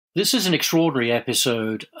This is an extraordinary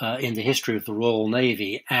episode in the history of the Royal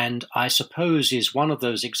Navy, and I suppose is one of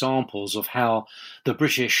those examples of how the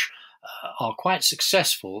British are quite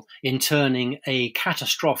successful in turning a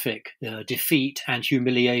catastrophic defeat and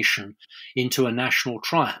humiliation into a national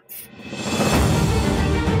triumph.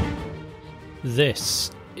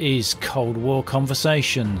 This is Cold War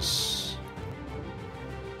Conversations.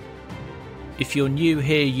 If you're new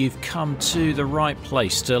here, you've come to the right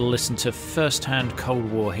place to listen to first-hand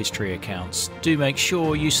Cold War history accounts. Do make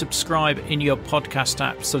sure you subscribe in your podcast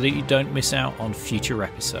app so that you don't miss out on future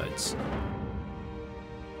episodes.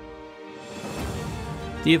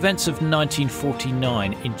 The events of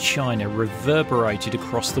 1949 in China reverberated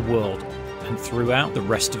across the world and throughout the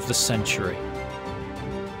rest of the century.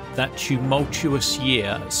 That tumultuous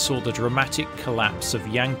year saw the dramatic collapse of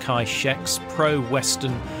Chiang Kai-shek's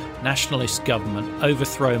pro-Western Nationalist government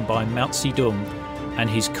overthrown by Mao Zedong and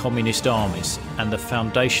his communist armies, and the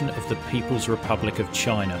foundation of the People's Republic of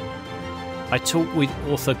China. I talked with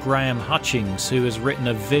author Graham Hutchings, who has written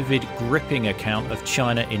a vivid, gripping account of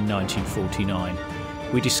China in 1949.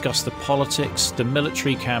 We discussed the politics, the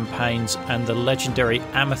military campaigns, and the legendary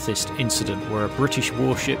Amethyst Incident, where a British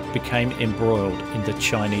warship became embroiled in the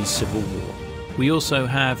Chinese Civil War. We also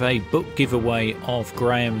have a book giveaway of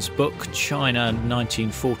Graham's book, China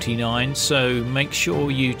 1949, so make sure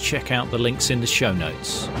you check out the links in the show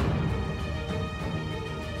notes.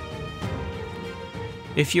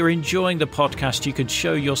 If you're enjoying the podcast, you can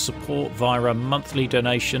show your support via a monthly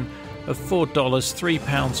donation of $4,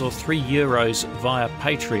 £3 or €3 via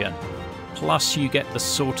Patreon. Plus you get the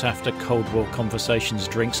sought-after Cold War Conversations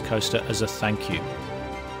drinks coaster as a thank you.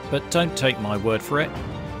 But don't take my word for it.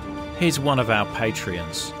 Here's one of our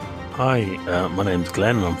Patreons. Hi, my name's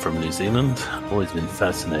Glenn and I'm from New Zealand. I've always been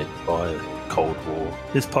fascinated by the Cold War.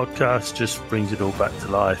 This podcast just brings it all back to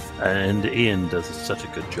life, and Ian does such a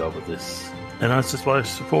good job of this. And that's just why I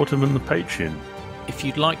support him on the Patreon. If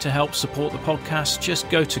you'd like to help support the podcast, just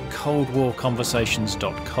go to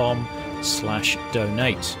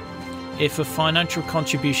coldwarconversations.com/donate. If a financial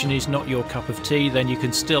contribution is not your cup of tea, then you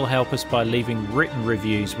can still help us by leaving written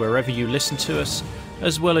reviews wherever you listen to us,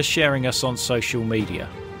 as well as sharing us on social media.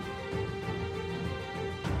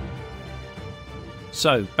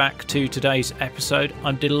 So, back to today's episode.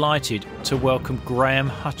 I'm delighted to welcome Graham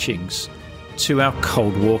Hutchings to our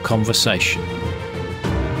Cold War conversation.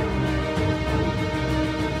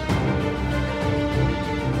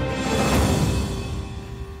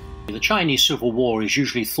 The Chinese Civil War is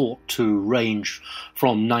usually thought to range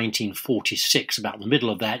from 1946, about the middle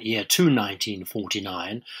of that year, to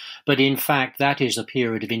 1949, but in fact that is a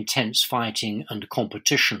period of intense fighting and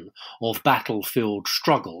competition, of battlefield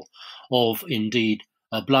struggle, of indeed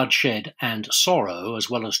bloodshed and sorrow, as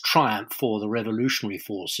well as triumph for the revolutionary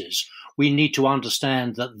forces. We need to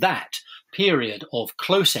understand that that period of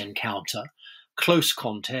close encounter, close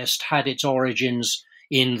contest, had its origins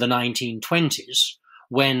in the 1920s,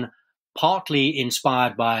 when, partly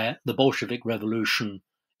inspired by the Bolshevik Revolution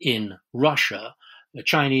in Russia, the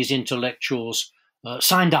Chinese intellectuals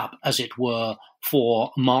signed up, as it were,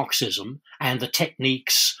 for Marxism and the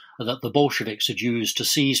techniques that the Bolsheviks had used to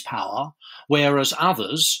seize power, whereas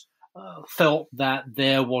others felt that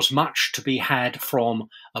there was much to be had from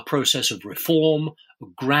a process of reform,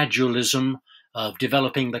 gradualism, of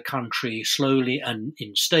developing the country slowly and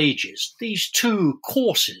in stages. These two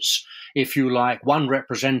courses, if you like, one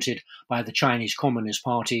represented by the Chinese Communist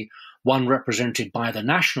Party, one represented by the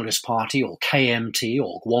Nationalist Party, or KMT,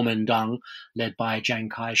 or Kuomintang, led by Chiang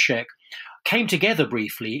Kai-shek, came together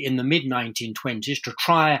briefly in the mid-1920s to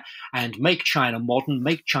try and make China modern,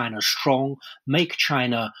 make China strong, make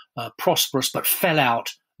China prosperous, but fell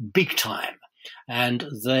out big time. And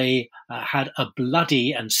they had a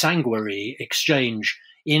bloody and sanguinary exchange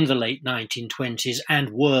in the late 1920s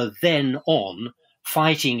and were then on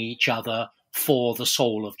fighting each other for the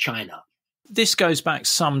soul of China. This goes back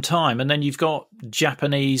some time, and then you've got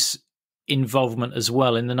Japanese involvement as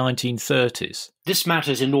well in the 1930s. This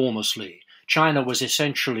matters enormously. China was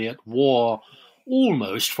essentially at war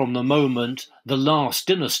almost from the moment the last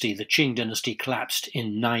dynasty, the Qing dynasty, collapsed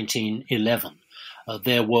in 1911.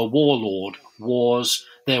 There were warlord wars,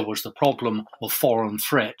 there was the problem of foreign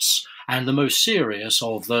threats, and the most serious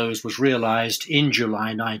of those was realized in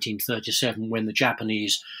July 1937 when the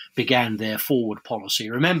Japanese began their forward policy.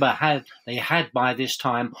 Remember, they had by this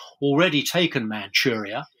time already taken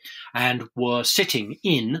Manchuria and were sitting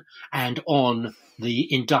in and on the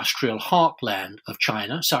industrial heartland of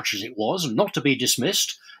China, such as it was, not to be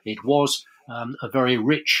dismissed. It was a very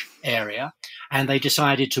rich area, and they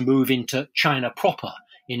decided to move into China proper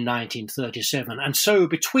in 1937. And so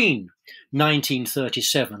between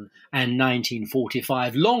 1937 and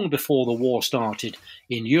 1945, long before the war started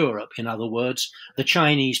in Europe, in other words, the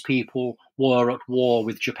Chinese people were at war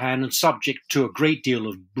with Japan and subject to a great deal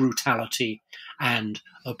of brutality and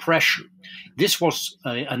oppression. This was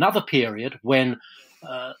another period when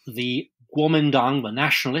the Kuomintang, the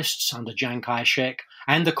Nationalists under Chiang Kai-shek,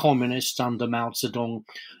 and the Communists under Mao Zedong,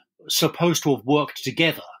 supposed to have worked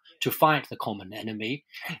together to fight the common enemy.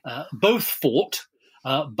 Both fought,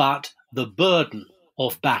 but the burden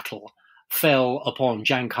of battle fell upon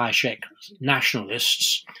Chiang Kai-shek's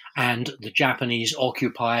nationalists, and the Japanese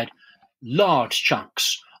occupied large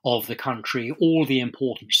chunks of the country, all the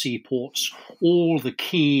important seaports, all the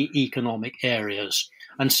key economic areas,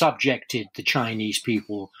 and subjected the Chinese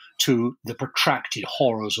people to the protracted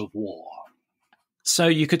horrors of war. So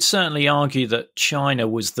you could certainly argue that China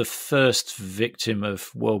was the first victim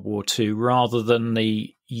of World War II rather than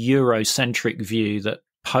the Eurocentric view that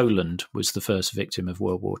Poland was the first victim of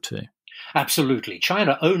World War II. Absolutely.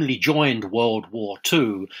 China only joined World War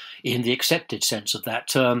II in the accepted sense of that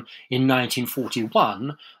term in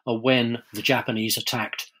 1941 when the Japanese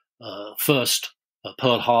attacked first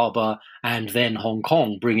Pearl Harbor and then Hong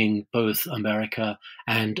Kong, bringing both America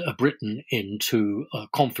and Britain into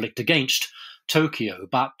conflict against Tokyo.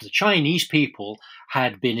 But the Chinese people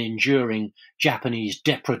had been enduring Japanese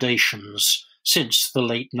depredations since the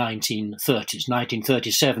late 1930s,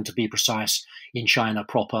 1937 to be precise, in China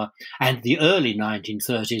proper, and the early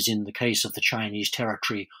 1930s in the case of the Chinese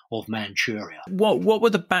territory of Manchuria. What were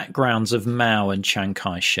the backgrounds of Mao and Chiang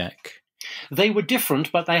Kai-shek? They were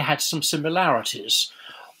different, but they had some similarities.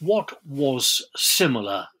 What was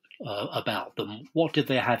similar about them? What did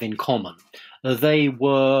they have in common? They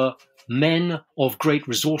were men of great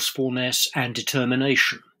resourcefulness and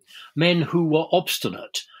determination, men who were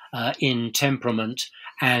obstinate in temperament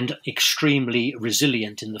and extremely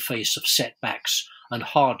resilient in the face of setbacks and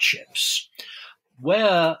hardships.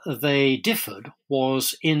 Where they differed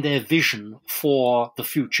was in their vision for the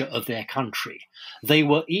future of their country. They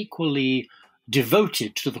were equally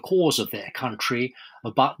devoted to the cause of their country,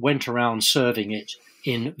 but went around serving it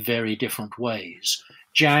in very different ways.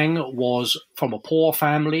 Chiang was from a poor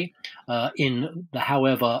family in the,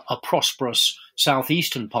 however, a prosperous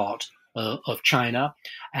southeastern part of China,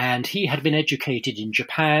 and he had been educated in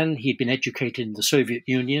Japan, he'd been educated in the Soviet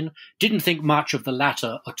Union, didn't think much of the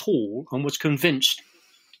latter at all, and was convinced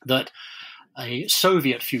that a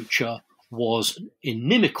Soviet future was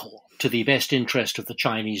inimical to the best interest of the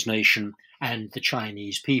Chinese nation and the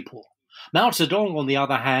Chinese people. Mao Zedong, on the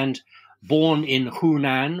other hand, born in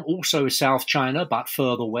Hunan, also South China, but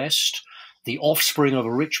further west, the offspring of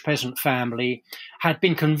a rich peasant family, had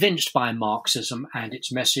been convinced by Marxism and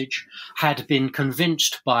its message, had been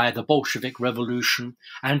convinced by the Bolshevik Revolution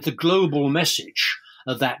and the global message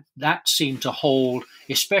that seemed to hold,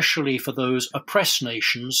 especially for those oppressed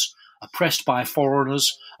nations, oppressed by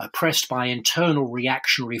foreigners, oppressed by internal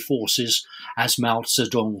reactionary forces, as Mao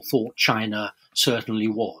Zedong thought China certainly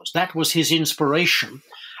was. That was his inspiration,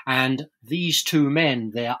 and these two men,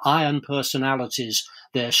 their iron personalities,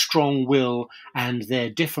 their strong will, and their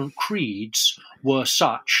different creeds were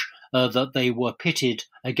such that they were pitted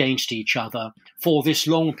against each other for this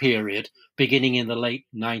long period, beginning in the late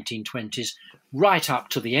 1920s, right up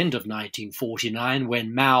to the end of 1949,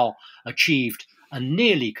 when Mao achieved a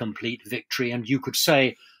nearly complete victory, and you could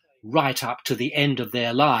say right up to the end of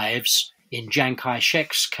their lives, in Chiang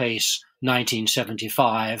Kai-shek's case,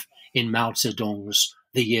 1975, in Mao Zedong's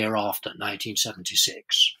the year after,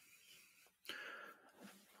 1976.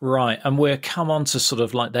 Right, and we'll come on to sort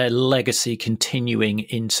of like their legacy continuing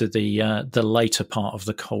into the later part of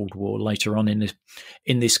the Cold War later on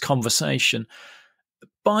in this conversation.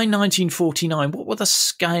 By 1949, what were the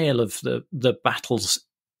scale of the battles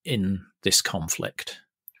in this conflict?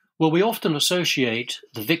 Well, we often associate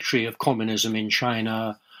the victory of communism in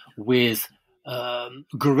China with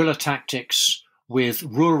guerrilla tactics, with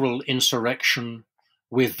rural insurrection,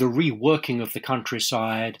 with the reworking of the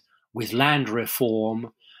countryside, with land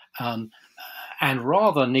reform, and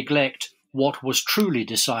rather neglect what was truly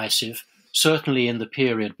decisive, certainly in the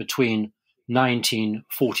period between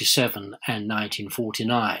 1947 and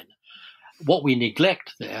 1949. What we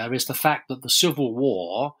neglect there is the fact that the Civil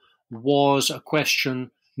War was a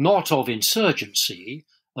question not of insurgency,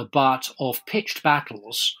 but of pitched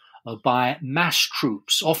battles by mass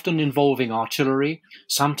troops, often involving artillery,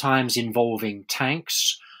 sometimes involving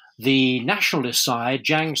tanks. The nationalist side,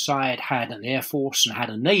 Chiang's side, had an air force and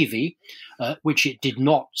had a navy, which it did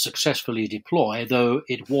not successfully deploy, though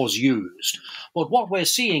it was used. But what we're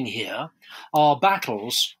seeing here are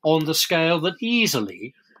battles on the scale that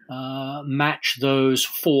easily match those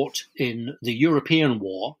fought in the European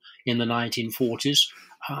War in the 1940s.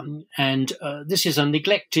 And this is a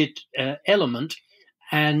neglected element,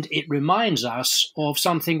 and it reminds us of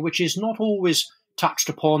something which is not always touched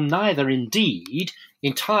upon, neither indeed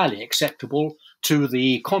entirely acceptable to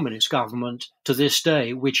the communist government to this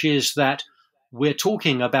day, which is that we're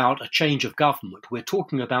talking about a change of government. We're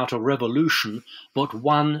talking about a revolution, but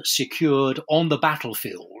one secured on the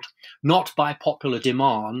battlefield, not by popular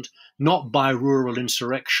demand, not by rural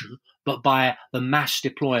insurrection, but by the mass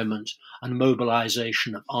deployment and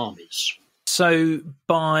mobilization of armies. So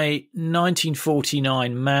by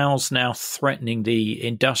 1949, Mao's now threatening the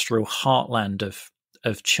industrial heartland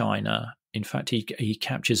of China. In fact, he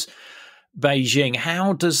captures Beijing.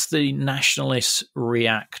 How does the nationalists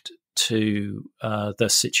react to the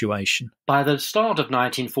situation? By the start of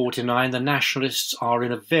 1949, the nationalists are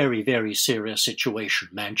in a very, very serious situation.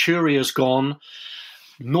 Manchuria's gone.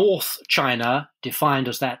 North China, defined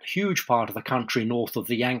as that huge part of the country north of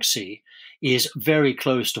the Yangtze, is very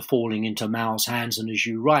close to falling into Mao's hands. And as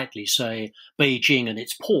you rightly say, Beijing and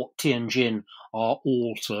its port, Tianjin, are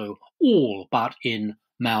also all but in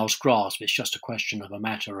Mao's grasp. It's just a question of a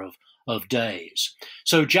matter of days.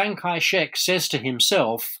 So Chiang Kai-shek says to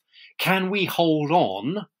himself, can we hold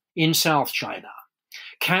on in South China?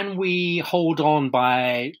 Can we hold on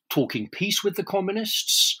by talking peace with the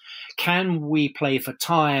communists? Can we play for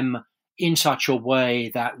time in such a way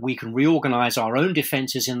that we can reorganize our own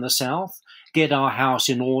defenses in the South, get our house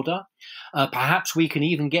in order? Perhaps we can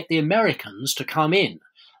even get the Americans to come in.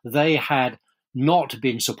 They had not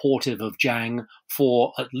been supportive of Chiang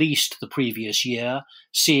for at least the previous year,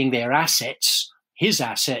 seeing their assets, his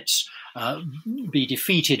assets, be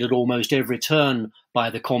defeated at almost every turn by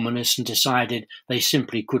the communists, and decided they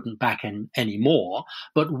simply couldn't back him anymore.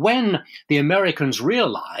 But when the Americans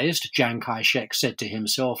realized, Chiang Kai-shek said to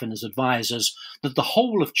himself and his advisors, that the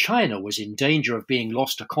whole of China was in danger of being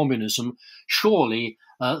lost to communism, surely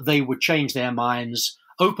they would change their minds,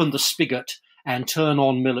 open the spigot, and turn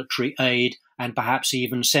on military aid, and perhaps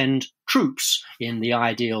even send troops in the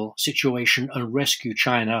ideal situation and rescue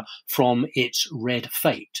China from its red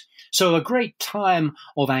fate. So a great time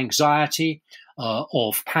of anxiety,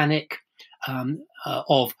 of panic,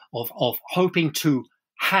 of hoping to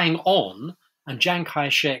hang on. And Chiang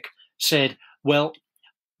Kai-shek said, well,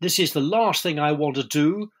 this is the last thing I want to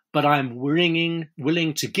do, but I'm willing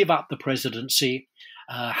to give up the presidency,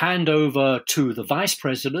 hand over to the vice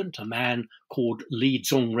president, a man called Li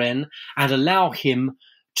Zongren, and allow him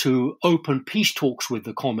to open peace talks with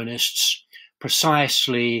the communists,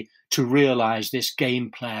 precisely to realize this game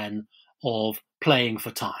plan of playing for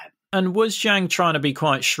time. And was Chiang trying to be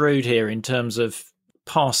quite shrewd here in terms of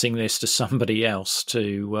passing this to somebody else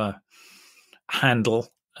to handle,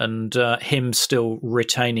 and him still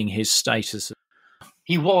retaining his status?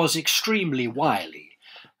 He was extremely wily.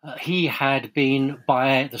 He had been,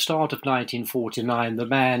 by the start of 1949, the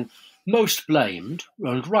man most blamed,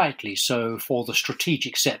 and rightly so, for the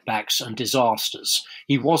strategic setbacks and disasters.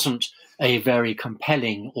 He wasn't a very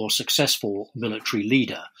compelling or successful military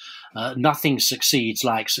leader. Nothing succeeds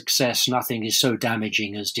like success. Nothing is so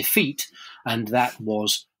damaging as defeat, and that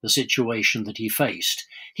was the situation that he faced.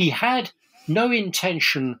 He had no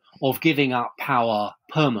intention of giving up power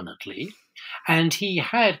permanently, and he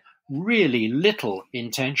had really little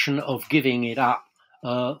intention of giving it up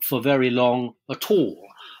for very long at all.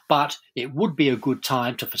 But it would be a good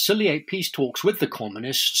time to facilitate peace talks with the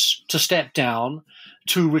communists, to step down,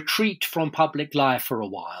 to retreat from public life for a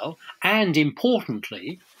while, and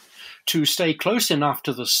importantly, to stay close enough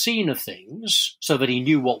to the scene of things so that he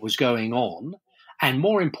knew what was going on, and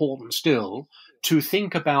more important still, to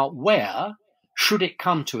think about where, should it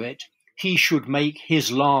come to it, he should make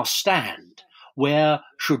his last stand, where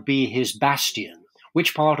should be his bastion.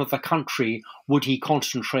 Which part of the country would he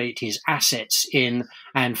concentrate his assets in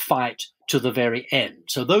and fight to the very end?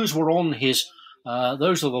 So those were on his,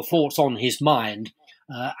 those are the thoughts on his mind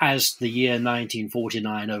as the year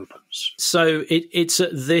 1949 opens. So it's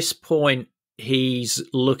at this point he's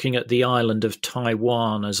looking at the island of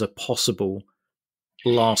Taiwan as a possible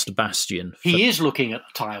last bastion. He is looking at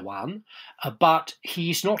Taiwan, but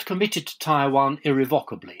he's not committed to Taiwan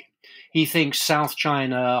irrevocably. He thinks South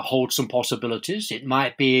China holds some possibilities. It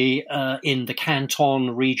might be in the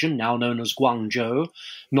Canton region, now known as Guangzhou,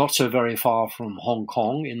 not so very far from Hong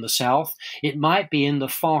Kong in the south. It might be in the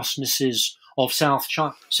fastnesses of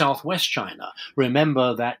southwest China.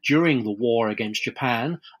 Remember that during the war against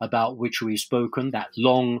Japan, about which we've spoken, that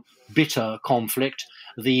long, bitter conflict,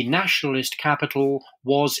 the nationalist capital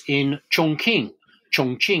was in Chongqing,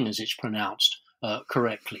 as it's pronounced,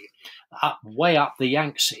 correctly, way up the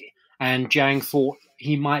Yangtze. And Chiang thought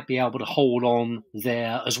he might be able to hold on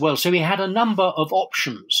there as well. So he had a number of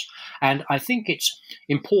options. And I think it's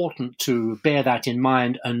important to bear that in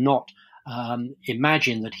mind and not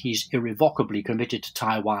imagine that he's irrevocably committed to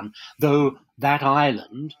Taiwan, though that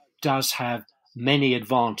island does have many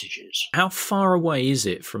advantages. How far away is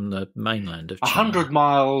it from the mainland of China? 100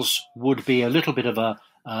 miles would be a little bit of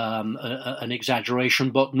an exaggeration,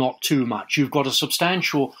 but not too much. You've got a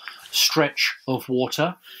substantial stretch of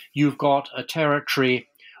water. You've got a territory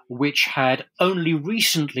which had only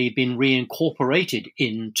recently been reincorporated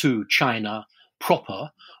into China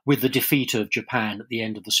proper with the defeat of Japan at the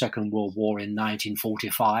end of the Second World War in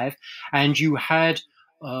 1945. And you had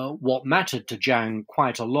what mattered to Chiang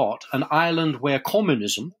quite a lot, an island where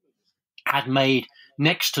communism had made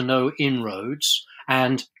next to no inroads,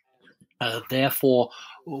 and therefore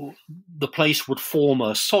the place would form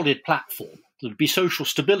a solid platform. There'd be social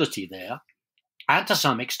stability there, and to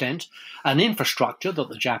some extent an infrastructure that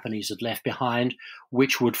the Japanese had left behind,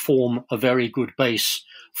 which would form a very good base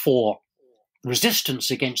for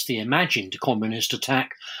resistance against the imagined communist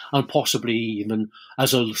attack, and possibly even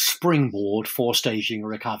as a springboard for staging a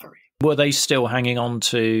recovery. Were they still hanging on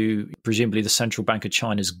to, presumably, the Central Bank of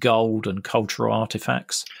China's gold and cultural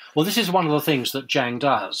artifacts? Well, this is one of the things that Chiang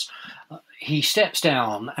does. He steps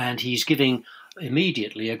down and he's giving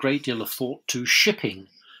immediately a great deal of thought to shipping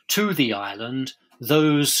to the island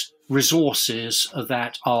those resources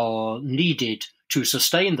that are needed to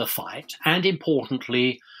sustain the fight and,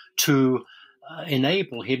 importantly, to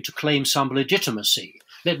enable him to claim some legitimacy.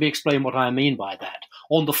 Let me explain what I mean by that.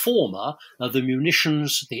 On the former, the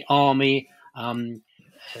munitions, the army,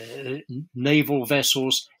 naval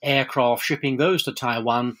vessels, aircraft, shipping those to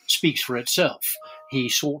Taiwan speaks for itself. He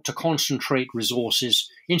sought to concentrate resources,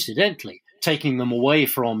 incidentally, taking them away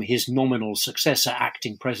from his nominal successor,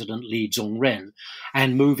 acting President Lee Zhong-ren,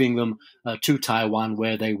 and moving them to Taiwan,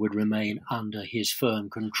 where they would remain under his firm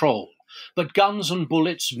control. But guns and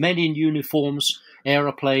bullets, men in uniforms,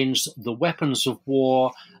 aeroplanes, the weapons of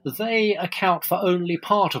war, they account for only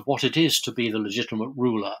part of what it is to be the legitimate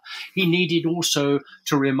ruler. He needed also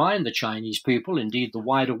to remind the Chinese people, indeed the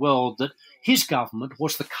wider world, that his government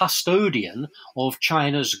was the custodian of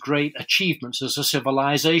China's great achievements as a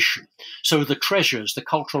civilization. So the treasures, the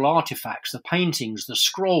cultural artifacts, the paintings, the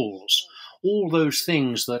scrolls, all those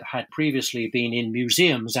things that had previously been in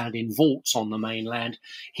museums and in vaults on the mainland,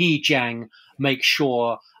 he, Chiang, makes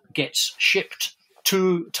sure gets shipped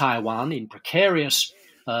to Taiwan in precarious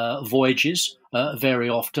voyages very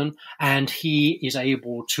often, and he is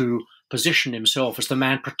able to position himself as the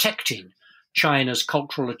man protecting China's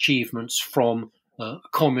cultural achievements from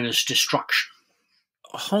communist destruction.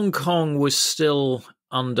 Hong Kong was still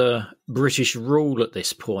under British rule at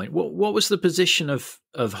this point. What was the position of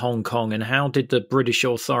Hong Kong, and how did the British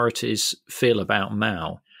authorities feel about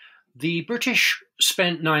Mao? The British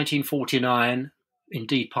spent 1949,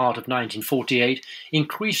 indeed part of 1948,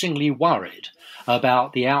 increasingly worried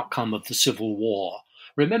about the outcome of the Civil War.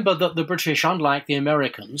 Remember that the British, unlike the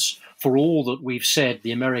Americans, for all that we've said,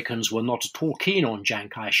 the Americans were not at all keen on Chiang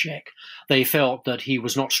Kai-shek. They felt that he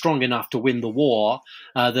was not strong enough to win the war,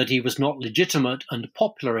 that he was not legitimate and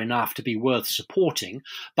popular enough to be worth supporting,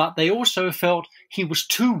 but they also felt he was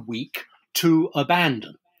too weak to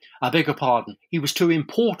abandon. I beg your pardon, he was too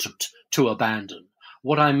important to abandon.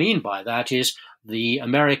 What I mean by that is the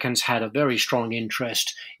Americans had a very strong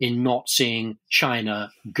interest in not seeing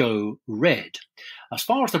China go red. As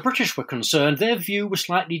far as the British were concerned, their view was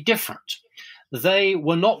slightly different. They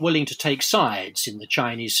were not willing to take sides in the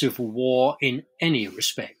Chinese Civil War in any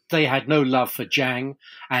respect. They had no love for Chiang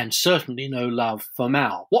and certainly no love for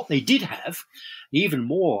Mao. What they did have, even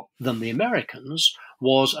more than the Americans,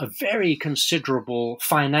 was a very considerable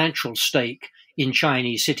financial stake in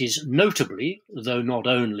Chinese cities, notably, though not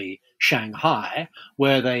only, Shanghai,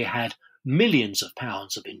 where they had millions of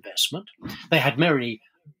pounds of investment. They had many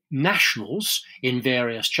nationals in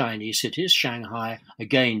various Chinese cities, Shanghai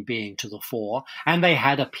again being to the fore, and they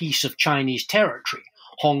had a piece of Chinese territory,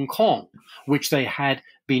 Hong Kong, which they had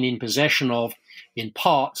been in possession of in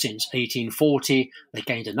part since 1840. They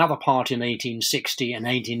gained another part in 1860 and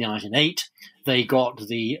 1898. They got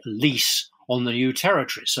the lease on the new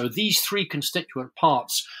territory. So these three constituent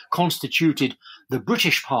parts constituted the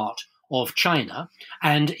British part of China,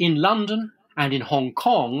 and in London and in Hong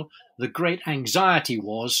Kong, the great anxiety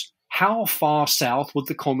was how far south would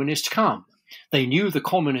the communists come? They knew the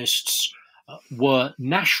communists were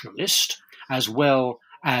nationalist as well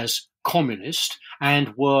as communist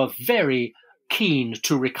and were very keen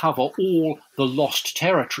to recover all the lost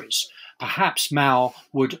territories. perhaps Mao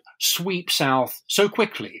would sweep south so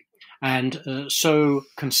quickly and so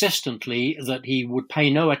consistently that he would pay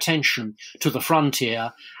no attention to the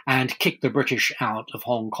frontier and kick the British out of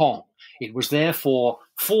Hong Kong. It was therefore,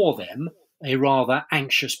 for them, a rather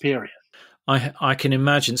anxious period. I can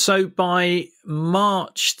imagine. So by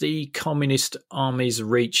March, the communist armies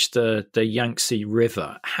reached the Yangtze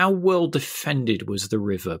River. How well defended was the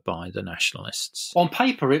river by the nationalists? On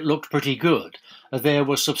paper, it looked pretty good. There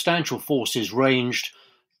were substantial forces ranged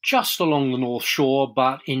just along the north shore,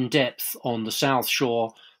 but in depth on the south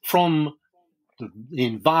shore, from the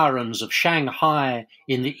environs of Shanghai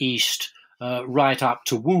in the east right up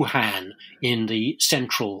to Wuhan in the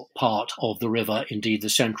central part of the river, indeed the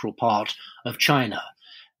central part of China.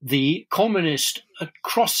 The communist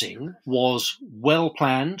crossing was well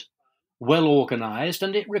planned, well organized,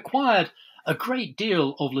 and it required a great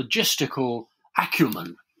deal of logistical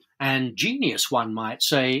acumen and genius, one might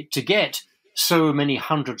say, to get so many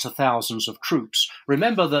hundreds of thousands of troops.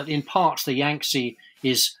 Remember that in parts the Yangtze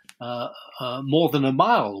is more than a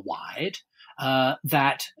mile wide,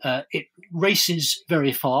 that it races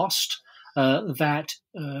very fast, that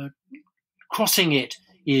crossing it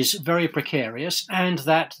is very precarious, and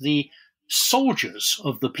that the soldiers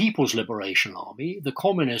of the People's Liberation Army, the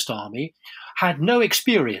Communist Army, had no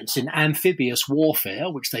experience in amphibious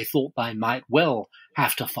warfare, which they thought they might well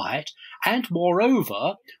have to fight, and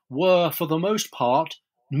moreover were, for the most part,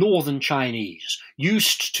 northern Chinese,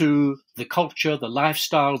 used to the culture, the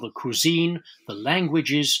lifestyle, the cuisine, the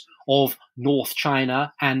languages of North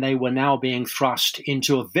China, and they were now being thrust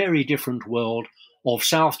into a very different world of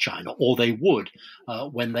South China, or they would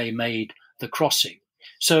when they made the crossing.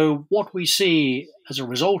 So what we see as a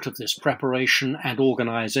result of this preparation and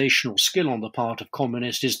organizational skill on the part of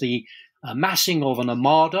communists is the amassing of an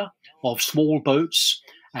armada of small boats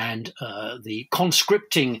and the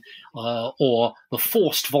conscripting or the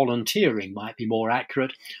forced volunteering, might be more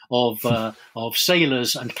accurate, of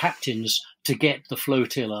sailors and captains to get the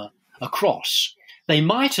flotilla across. They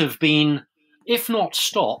might have been, if not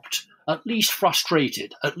stopped, at least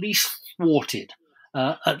frustrated, at least thwarted,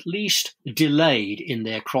 at least delayed in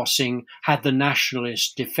their crossing had the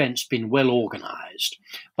nationalist defense been well organized.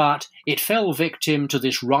 But it fell victim to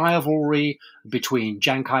this rivalry between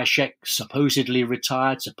Chiang Kai-shek, supposedly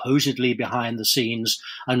retired, supposedly behind the scenes,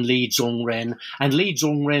 and Li Zongren, and Li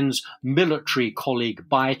Zongren's military colleague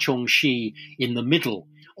Bai Chongxi in the middle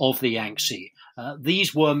of the Yangtze.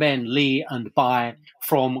 These were men, Li and Bai,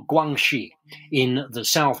 from Guangxi in the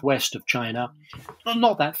southwest of China,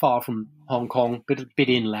 not that far from Hong Kong, but a bit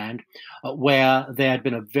inland, where there had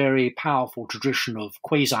been a very powerful tradition of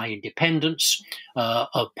quasi-independence,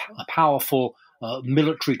 a powerful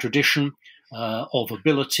military tradition of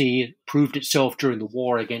ability, proved itself during the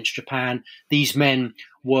war against Japan. These men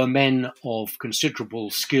were men of considerable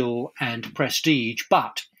skill and prestige,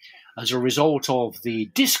 but as a result of the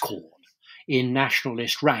discord in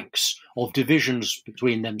nationalist ranks of divisions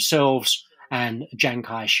between themselves and Chiang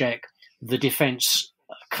Kai-shek, the defense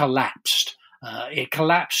collapsed. It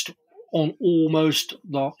collapsed on almost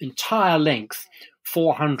the entire length,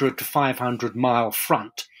 400 to 500 mile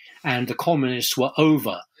front, and the communists were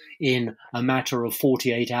over in a matter of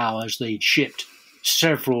 48 hours. They'd shipped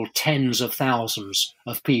several tens of thousands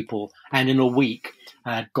of people, and in a week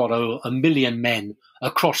had got 1 million men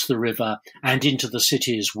across the river and into the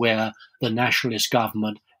cities where the nationalist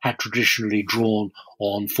government had traditionally drawn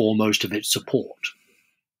on for most of its support.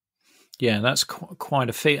 Yeah, that's quite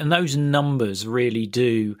a feat. And those numbers really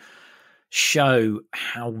do show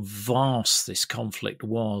how vast this conflict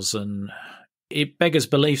was. And it beggars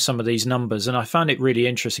belief, some of these numbers. And I found it really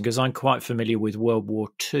interesting because I'm quite familiar with World War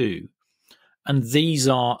II. And these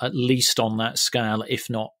are at least on that scale, if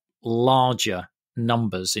not larger,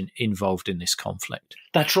 numbers involved in this conflict.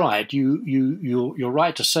 That's right. You're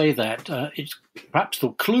right to say that. It's perhaps the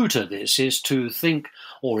clue to this is to think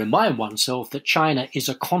or remind oneself that China is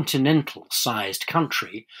a continental-sized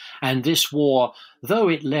country, and this war, though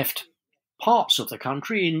it left parts of the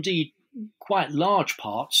country, indeed quite large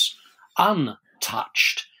parts,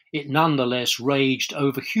 untouched, it nonetheless raged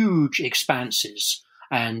over huge expanses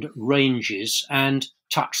and ranges and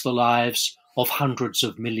touched the lives of hundreds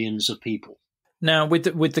of millions of people. Now, with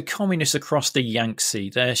the communists across the Yangtze,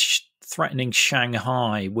 they're threatening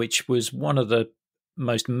Shanghai, which was one of the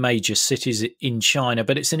most major cities in China.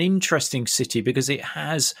 But it's an interesting city because it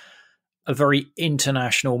has a very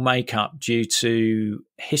international makeup due to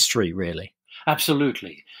history, really.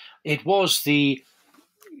 Absolutely. It was the,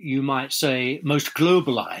 you might say, most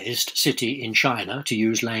globalized city in China, to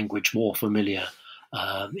use language more familiar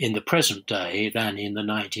in the present day than in the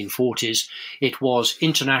 1940s. It was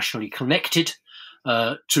internationally connected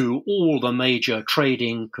to all the major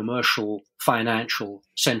trading, commercial, financial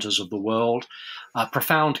centers of the world,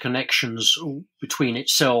 profound connections between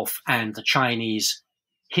itself and the Chinese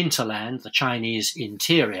hinterland, the Chinese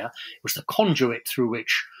interior. It was the conduit through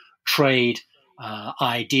which trade,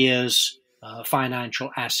 ideas,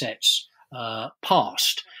 financial assets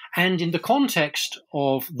passed. And in the context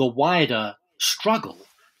of the wider struggle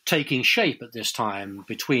taking shape at this time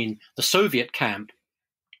between the Soviet camp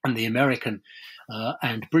and the American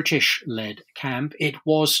and British-led camp, it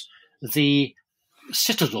was the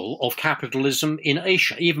citadel of capitalism in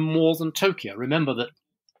Asia, even more than Tokyo. Remember that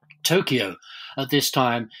Tokyo at this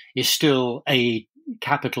time is still a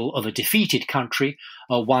capital of a defeated country,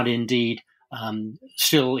 one indeed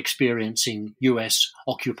still experiencing US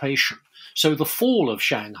occupation. So the fall of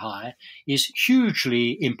Shanghai is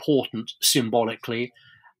hugely important symbolically,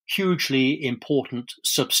 hugely important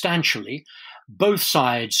substantially. Both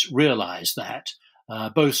sides realize that,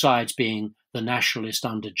 both sides being the nationalist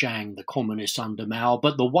under Jiang, the communist under Mao,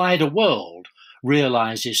 but the wider world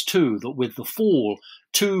realizes too that with the fall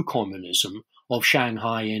to communism of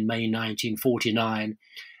Shanghai in May 1949,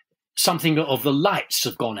 something of the lights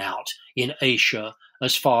have gone out in Asia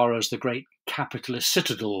as far as the great capitalist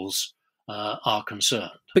citadels are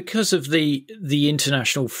concerned. Because of the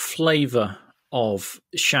international flavour of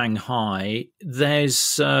Shanghai,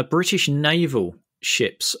 there's British naval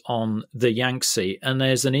ships on the Yangtze, and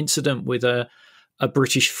there's an incident with a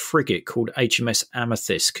British frigate called HMS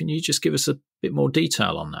Amethyst. Can you just give us a bit more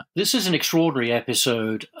detail on that? This is an extraordinary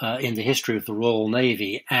episode in the history of the Royal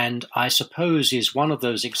Navy, and I suppose is one of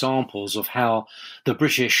those examples of how the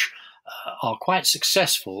British are quite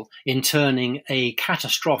successful in turning a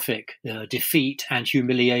catastrophic defeat and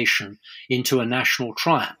humiliation into a national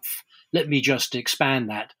triumph. Let me just expand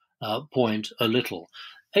that point a little.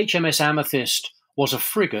 HMS Amethyst was a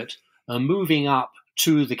frigate moving up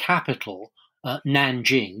to the capital,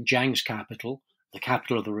 Nanjing, Jiang's capital, the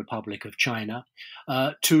capital of the Republic of China,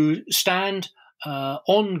 to stand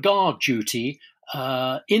on guard duty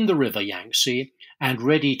in the River Yangtze and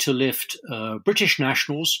ready to lift British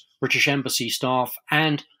nationals, British embassy staff,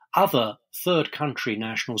 and other third country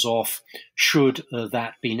nationals off should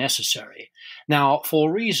that be necessary. Now,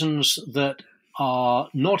 for reasons that are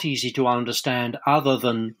not easy to understand other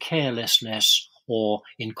than carelessness or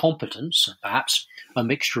incompetence, perhaps a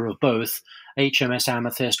mixture of both, HMS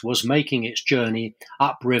Amethyst was making its journey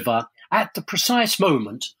upriver at the precise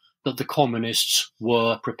moment that the communists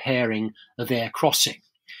were preparing their crossing.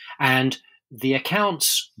 And the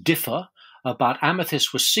accounts differ, but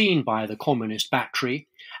Amethyst was seen by the communist battery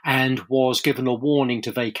and was given a warning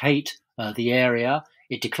to vacate the area.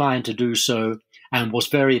 It declined to do so and was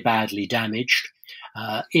very badly damaged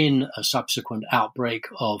in a subsequent outbreak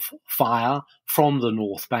of fire from the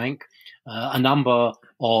North Bank. A number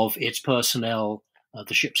of its personnel,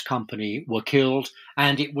 the ship's company, were killed,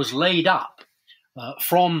 and it was laid up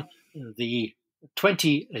from the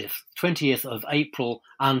 20th of April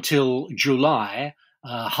until July,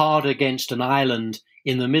 hard against an island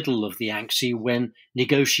in the middle of the Yangtze, when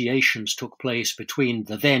negotiations took place between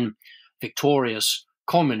the then victorious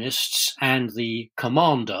communists and the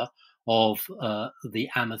commander of the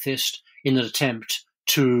Amethyst in an attempt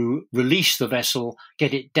to release the vessel,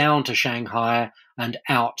 get it down to Shanghai and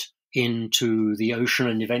out into the ocean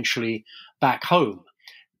and eventually back home.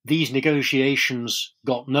 These negotiations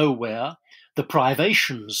got nowhere. The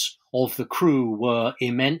privations of the crew were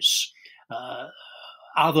immense.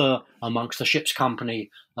 Other amongst the ship's company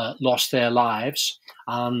lost their lives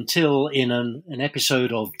until in an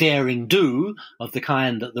episode of daring do of the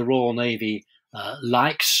kind that the Royal Navy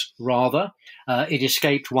likes, rather, it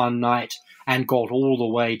escaped one night and got all the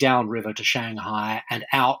way downriver to Shanghai and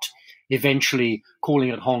out, eventually calling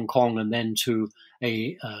at Hong Kong and then to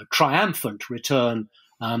a triumphant return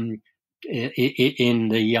to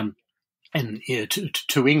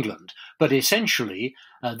England. But essentially,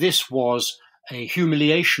 this was a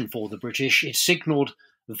humiliation for the British. It signalled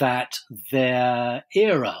that their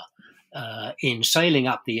era in sailing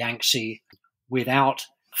up the Yangtze without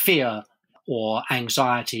fear or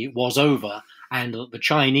anxiety was over, and that the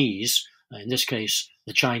Chinese, in this case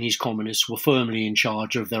the Chinese communists, were firmly in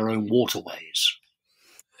charge of their own waterways.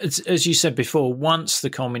 As you said before, once the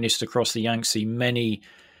communists across the Yangtze, many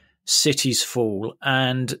cities fall,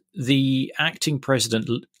 and the acting president,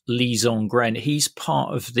 Li Zongren, he's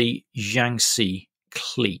part of the Jiangxi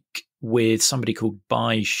clique with somebody called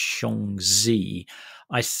Bai Shongzi,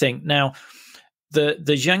 I think. Now, The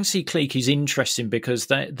Jiangxi clique is interesting because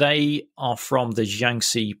they are from the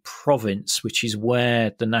Jiangxi province, which is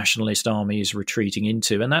where the Nationalist army is retreating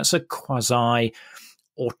into, and that's a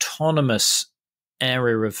quasi-autonomous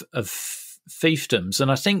area of fiefdoms.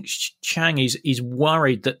 And I think Chiang is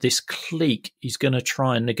worried that this clique is going to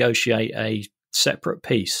try and negotiate a separate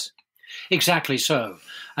peace. Exactly so.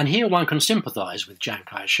 And here one can sympathise with Chiang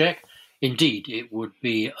Kai-shek. Indeed, it would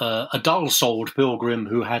be a dull-souled pilgrim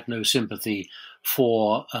who had no sympathy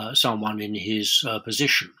for someone in his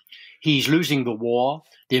position. He's losing the war,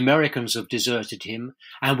 the Americans have deserted him,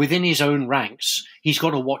 and within his own ranks, he's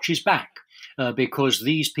got to watch his back because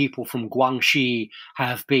these people from Guangxi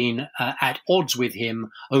have been at odds with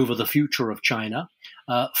him over the future of China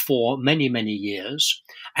for many, many years,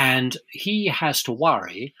 and he has to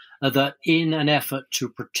worry that in an effort to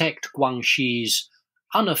protect Guangxi's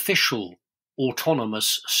unofficial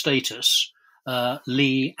autonomous status,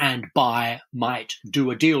 Li and Bai might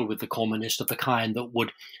do a deal with the communists of the kind that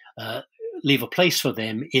would leave a place for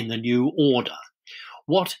them in the new order.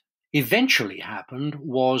 What eventually happened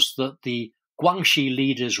was that the Guangxi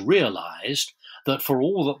leaders realized that for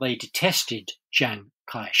all that they detested Chiang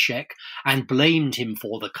Kai-shek and blamed him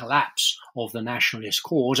for the collapse of the nationalist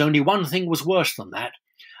cause, only one thing was worse than that,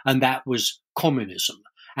 and that was communism.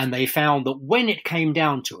 And they found that when it came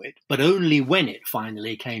down to it, but only when it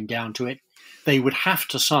finally came down to it, they would have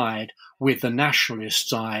to side with the nationalist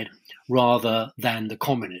side rather than the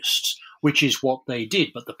communists, which is what they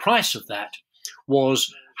did. But the price of that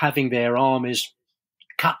was having their armies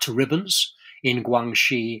cut to ribbons in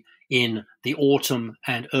Guangxi in the autumn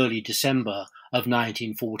and early December of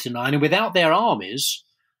 1949. And without their armies,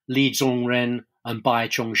 Li Zongren and Bai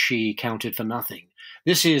Chongxi counted for nothing.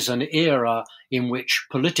 This is an era in which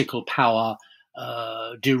political power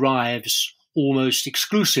derives almost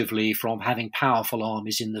exclusively from having powerful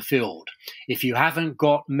armies in the field. If you haven't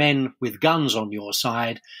got men with guns on your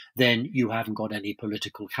side, then you haven't got any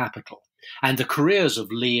political capital. And the careers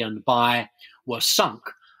of Li and Bai were sunk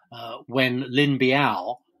when Lin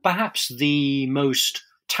Biao, perhaps the most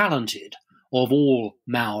talented of all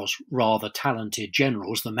Mao's rather talented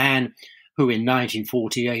generals, the man who in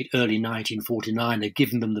 1948, early 1949, had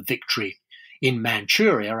given them the victory in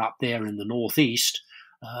Manchuria up there in the northeast,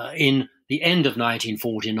 in the end of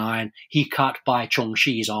 1949, he cut Bai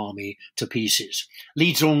Chongxi's army to pieces.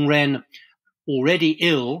 Li Zongren, already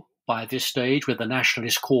ill by this stage with the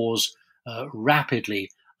nationalist cause rapidly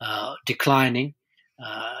declining,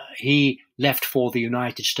 he left for the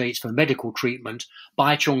United States for medical treatment.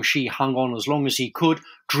 Bai Chongxi hung on as long as he could,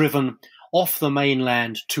 driven off the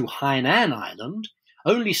mainland to Hainan Island,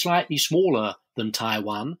 only slightly smaller than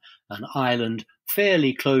Taiwan, an island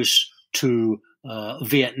fairly close to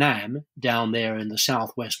Vietnam, down there in the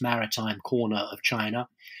southwest maritime corner of China.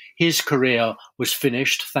 His career was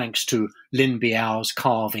finished thanks to Lin Biao's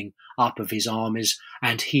carving up of his armies,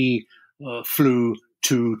 and he flew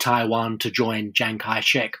to Taiwan to join Chiang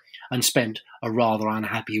Kai-shek and spent a rather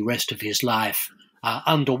unhappy rest of his life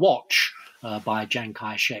under watch by Chiang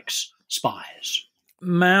Kai-shek's spies.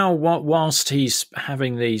 Mao, whilst he's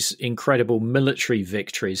having these incredible military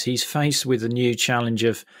victories, he's faced with a new challenge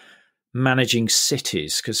of managing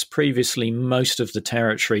cities, because previously most of the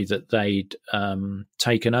territory that they'd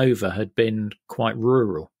taken over had been quite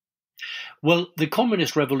rural. Well, the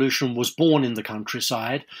communist revolution was born in the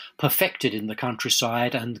countryside, perfected in the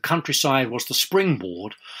countryside, and the countryside was the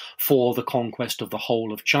springboard for the conquest of the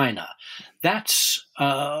whole of China. That's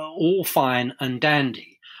all fine and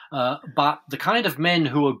dandy. But the kind of men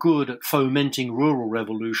who are good at fomenting rural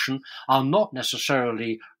revolution are not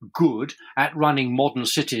necessarily good at running modern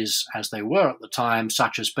cities as they were at the time,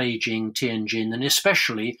 such as Beijing, Tianjin, and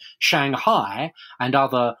especially Shanghai and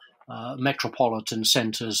other metropolitan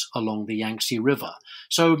centers along the Yangtze River.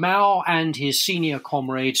 So Mao and his senior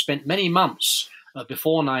comrades spent many months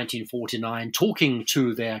before 1949 talking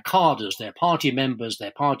to their cadres, their party members,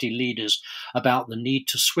 their party leaders about the need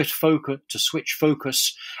to switch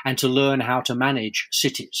focus and to learn how to manage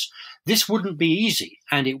cities. This wouldn't be easy,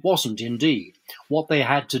 and it wasn't indeed. What they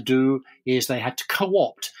had to do is they had to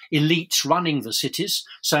co-opt elites running the cities,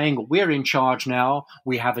 saying, we're in charge now,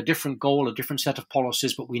 we have a different goal, a different set of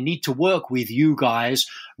policies, but we need to work with you guys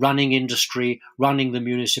running industry, running the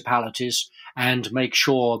municipalities, and make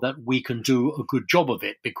sure that we can do a good job of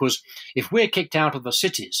it. Because if we're kicked out of the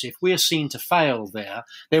cities, if we're seen to fail there,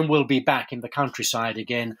 then we'll be back in the countryside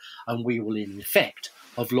again, and we will in effect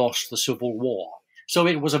have lost the Civil War. So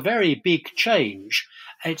it was a very big change.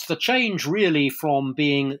 It's the change really from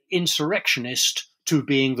being insurrectionist to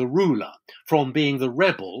being the ruler, from being the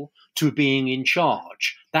rebel to being in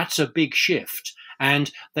charge. That's a big shift.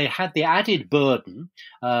 And they had the added burden,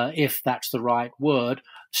 if that's the right word,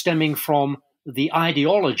 stemming from the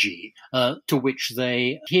ideology to which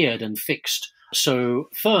they adhered and fixed so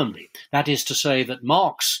firmly. That is to say that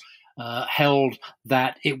Marx held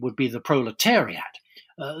that it would be the proletariat,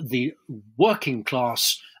 the working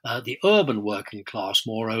class, the urban working class,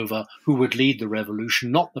 moreover, who would lead the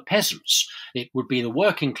revolution, not the peasants. It would be the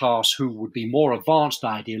working class who would be more advanced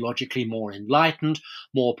ideologically, more enlightened,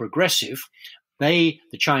 more progressive. They,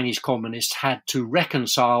 the Chinese communists, had to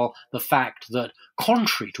reconcile the fact that,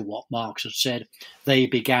 contrary to what Marx had said, they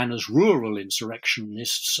began as rural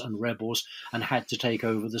insurrectionists and rebels and had to take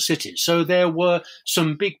over the cities. So there were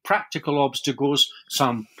some big practical obstacles,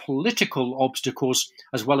 some political obstacles,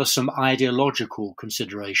 as well as some ideological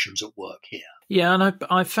considerations at work here. Yeah, and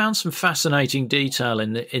I found some fascinating detail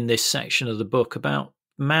in this section of the book about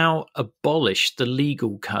Mao abolished the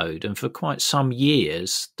legal code, and for quite some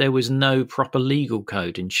years there was no proper legal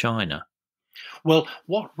code in China. Well,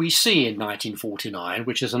 what we see in 1949,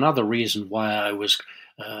 which is another reason why I was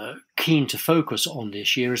keen to focus on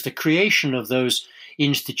this year, is the creation of those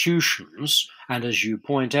institutions, and as you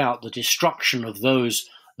point out, the destruction of those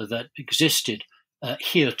that existed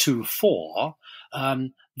heretofore,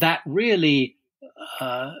 that really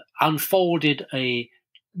unfolded a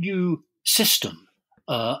new system,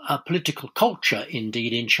 a political culture,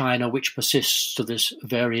 indeed, in China, which persists to this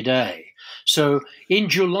very day. So in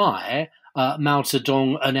July, Mao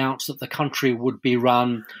Zedong announced that the country would be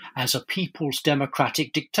run as a people's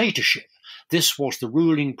democratic dictatorship. This was the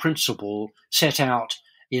ruling principle set out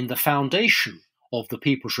in the foundation of the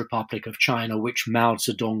People's Republic of China, which Mao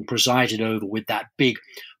Zedong presided over with that big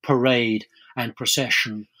parade and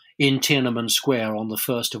procession in Tiananmen Square on the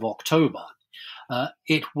 1st of October.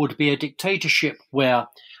 It would be a dictatorship where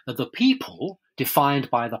the people, defined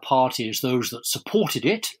by the party as those that supported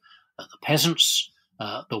it, the peasants,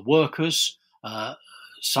 the workers,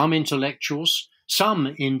 some intellectuals,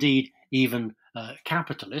 some indeed even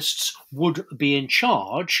capitalists, would be in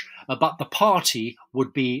charge, but the party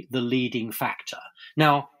would be the leading factor.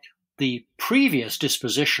 Now, the previous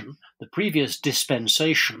disposition, the previous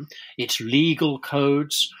dispensation, its legal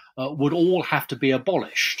codes would all have to be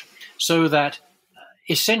abolished, so that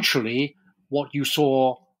essentially what you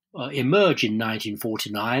saw emerge in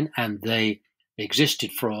 1949, and they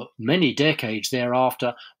existed for many decades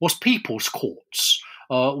thereafter, was people's courts,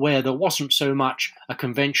 where there wasn't so much a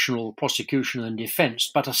conventional prosecution and defense,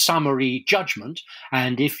 but a summary judgment,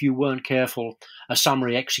 and if you weren't careful, a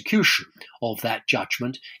summary execution of that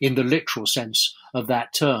judgment in the literal sense of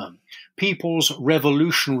that term. People's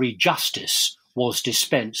revolutionary justice was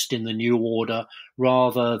dispensed in the new order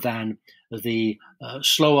rather than the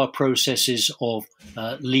slower processes of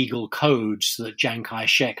legal codes that Chiang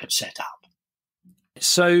Kai-shek had set up.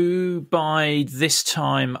 So by this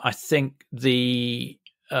time, I think the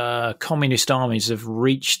communist armies have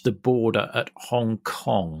reached the border at Hong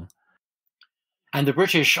Kong. And the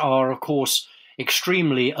British are, of course,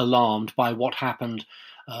 extremely alarmed by what happened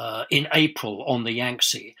in April on the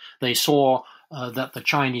Yangtze. They saw that the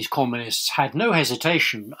Chinese communists had no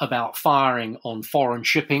hesitation about firing on foreign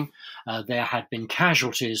shipping. There had been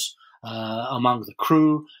casualties among the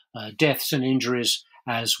crew, deaths and injuries,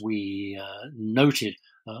 as we noted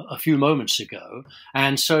a few moments ago.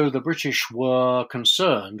 And so the British were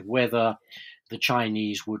concerned whether the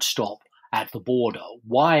Chinese would stop at the border.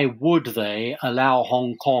 Why would they allow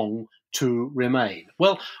Hong Kong to remain?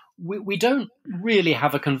 Well, we don't really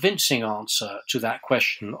have a convincing answer to that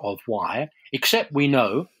question of why, except we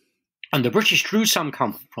know, and the British drew some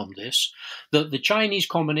comfort from this, that the Chinese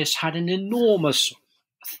communists had an enormous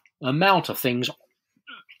amount of things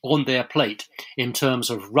on their plate in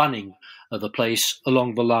terms of running the place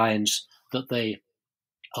along the lines that they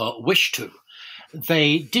wished to.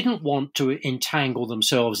 They didn't want to entangle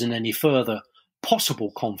themselves in any further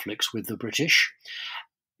possible conflicts with the British.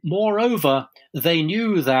 Moreover, they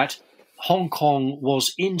knew that Hong Kong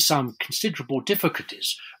was in some considerable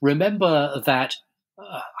difficulties. Remember that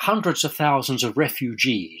hundreds of thousands of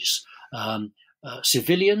refugees,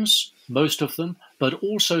 civilians, most of them, but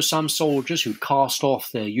also some soldiers who cast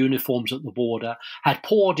off their uniforms at the border, had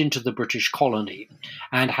poured into the British colony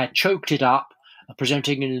and had choked it up,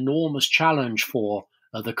 presenting an enormous challenge for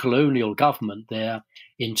the colonial government there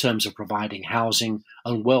in terms of providing housing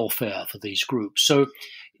and welfare for these groups. So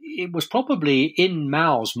it was probably in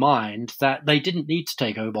Mao's mind that they didn't need to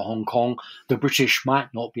take over Hong Kong. The British might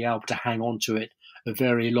not be able to hang on to it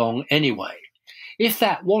very long anyway. If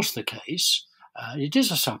that was the case, it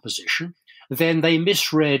is a supposition, then they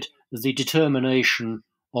misread the determination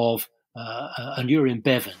of Aneurin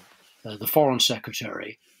Bevan the Foreign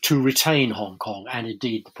Secretary, to retain Hong Kong, and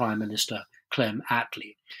indeed the Prime Minister, Clem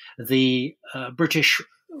Attlee. The British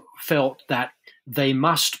felt that they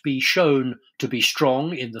must be shown to be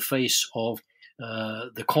strong in the face of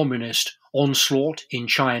the communist onslaught in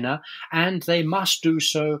China, and they must do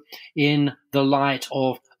so in the light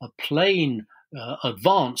of a plain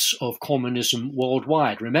advance of communism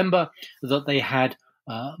worldwide. Remember that they had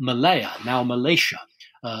Malaya, now Malaysia,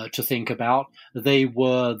 to think about. They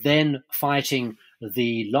were then fighting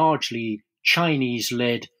the largely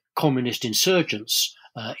Chinese-led communist insurgents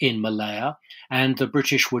in Malaya, and the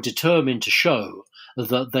British were determined to show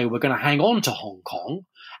that they were going to hang on to Hong Kong,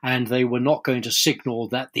 and they were not going to signal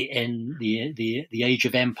that the age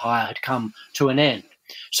of empire had come to an end.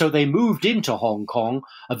 So they moved into Hong Kong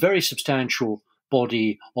a very substantial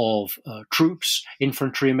body of troops,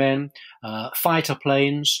 infantrymen, fighter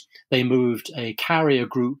planes. They moved a carrier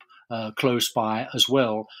group close by as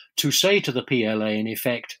well to say to the PLA, in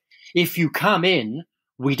effect, if you come in,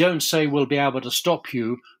 we don't say we'll be able to stop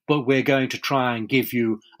you, but we're going to try and give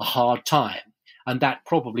you a hard time. And that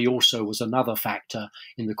probably also was another factor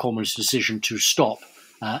in the communist decision to stop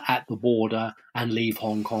at the border and leave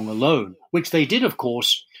Hong Kong alone, which they did, of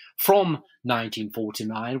course, from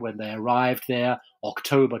 1949, when they arrived there,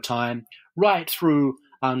 October time, right through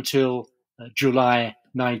until July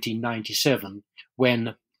 1997,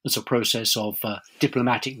 when, as a process of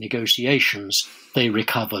diplomatic negotiations, they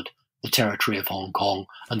recovered the territory of Hong Kong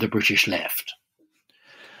and the British left.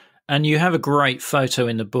 And you have a great photo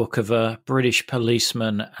in the book of a British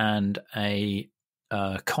policeman and a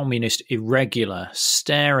communist irregular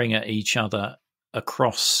staring at each other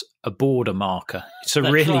across a border marker. It's a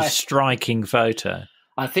really striking photo.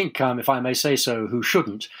 I think, if I may say so, who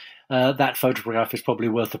shouldn't, that photograph is probably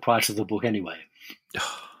worth the price of the book anyway.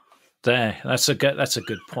 That's a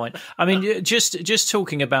good point. I mean, just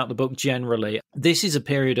talking about the book generally, this is a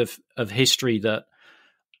period of history that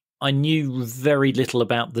I knew very little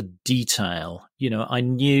about the detail. You know,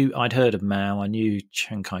 I'd heard of Mao, I knew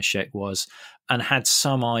Chiang Kai-shek was, and had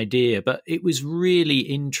some idea, but it was really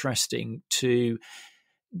interesting to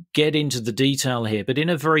get into the detail here, but in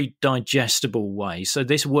a very digestible way. So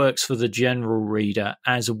this works for the general reader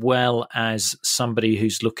as well as somebody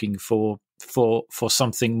who's looking for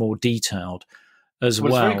something more detailed as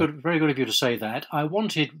well. It's very good of you to say that. I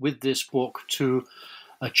wanted with this book to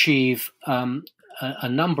achieve a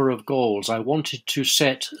number of goals. I wanted to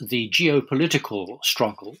set the geopolitical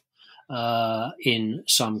struggle in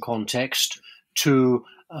some context, to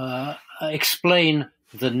explain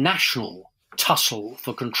the national tussle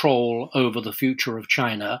for control over the future of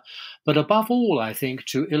China, but above all, I think,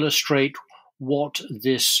 to illustrate what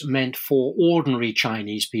this meant for ordinary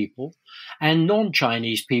Chinese people and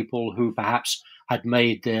non-Chinese people who perhaps had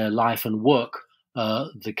made their life and work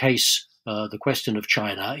the question of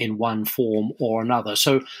China in one form or another.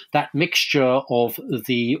 So that mixture of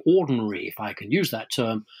the ordinary, if I can use that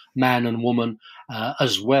term, man and woman,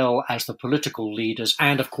 as well as the political leaders,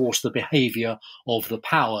 and of course the behavior of the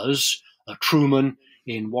powers, Truman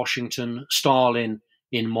in Washington, Stalin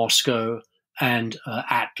in Moscow, and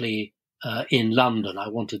Attlee in London. I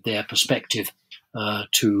wanted their perspective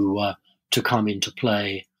to come into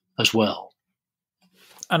play as well.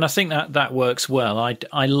 And I think that works well.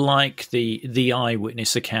 I like the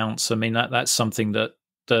eyewitness accounts. I mean, that's something that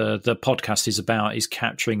the podcast is about, is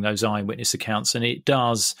capturing those eyewitness accounts, and it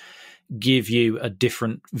does give you a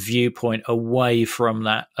different viewpoint away from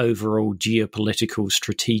that overall geopolitical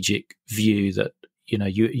strategic view that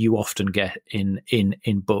you often get in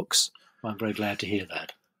books. I'm very glad to hear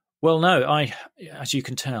that. Well, no, as you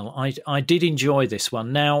can tell, I did enjoy this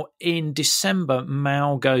one. Now, in December,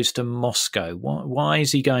 Mao goes to Moscow. Why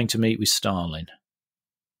is he going to meet with Stalin?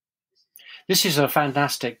 This is a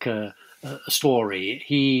fantastic story.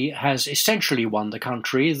 He has essentially won the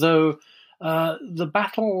country, though the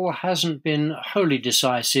battle hasn't been wholly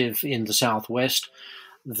decisive in the southwest,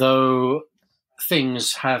 though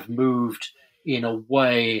things have moved in a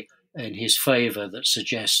way in his favor that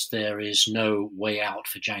suggests there is no way out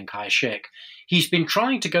for Chiang Kai-shek. He's been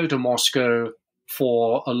trying to go to Moscow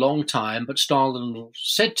for a long time, but Stalin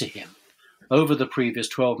said to him over the previous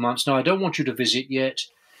 12 months, "No, I don't want you to visit yet.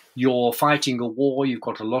 You're fighting a war. You've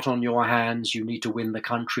got a lot on your hands. You need to win the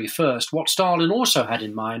country first." What Stalin also had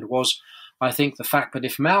in mind was, I think, the fact that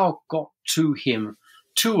if Mao got to him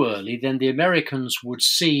too early, then the Americans would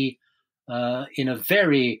see in a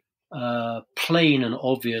very plain and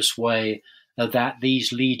obvious way that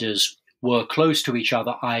these leaders were close to each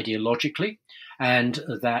other ideologically, and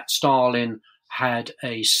that Stalin had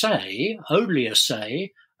a say, only a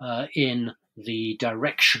say, in the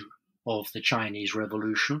direction of the Chinese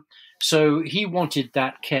Revolution. So he wanted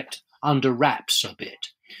that kept under wraps a bit.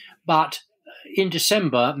 But in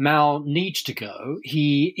December, Mao needs to go.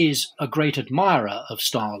 He is a great admirer of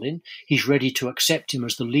Stalin. He's ready to accept him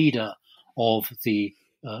as the leader of the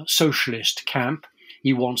socialist camp.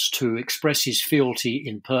 He wants to express his fealty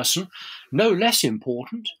in person. No less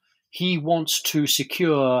important, he wants to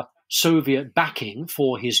secure Soviet backing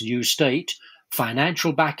for his new state,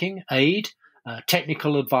 financial backing, aid,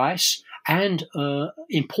 technical advice, and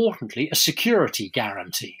importantly, a security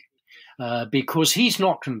guarantee. Because he's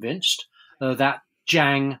not convinced that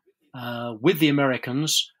Jiang, with the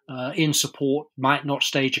Americans in support, might not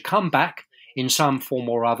stage a comeback in some form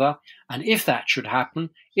or other. And if that should happen,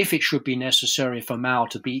 if it should be necessary for Mao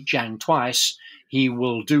to beat Jiang twice, he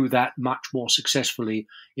will do that much more successfully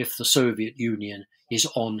if the Soviet Union is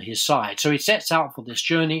on his side. So he sets out for this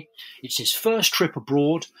journey. It's his first trip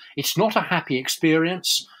abroad. It's not a happy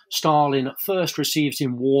experience. Stalin at first receives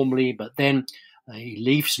him warmly, but then he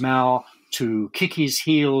leaves Mao to kick his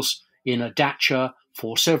heels in a dacha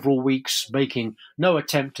for several weeks, making no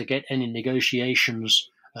attempt to get any negotiations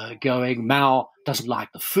going. Mao doesn't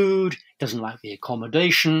like the food, doesn't like the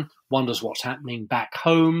accommodation, wonders what's happening back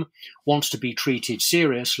home, wants to be treated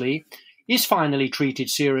seriously, is finally treated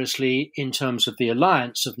seriously in terms of the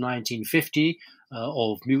alliance of 1950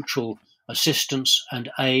 of mutual assistance and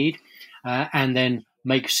aid, and then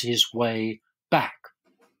makes his way back.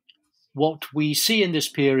 What we see in this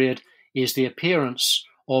period is the appearance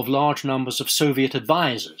of large numbers of Soviet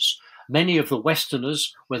advisors. Many of the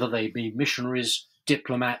Westerners, whether they be missionaries,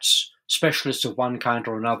 diplomats, specialists of one kind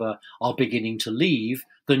or another, are beginning to leave.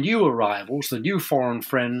 The new arrivals, the new foreign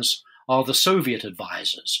friends, are the Soviet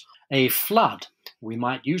advisors. A flood, we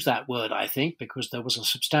might use that word, I think, because there was a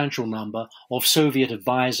substantial number of Soviet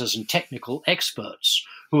advisors and technical experts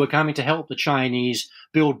who are coming to help the Chinese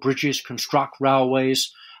build bridges, construct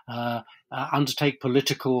railways, undertake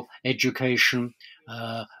political education,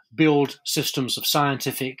 build systems of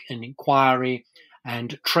scientific and inquiry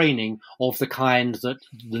and training of the kind that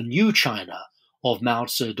the new China of Mao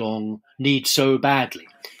Zedong needs so badly.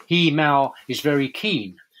 Mao, is very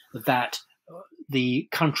keen that the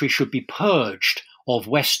country should be purged of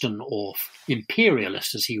Western or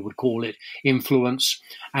imperialist, as he would call it, influence,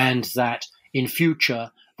 and that in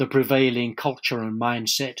future the prevailing culture and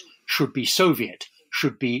mindset should be Soviet,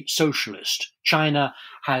 should be socialist. China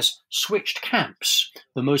has switched camps.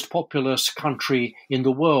 The most populous country in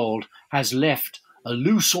the world has left a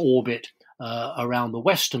loose orbit around the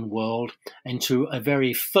Western world into a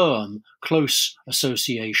very firm, close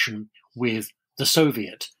association with the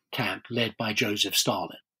Soviet camp led by Joseph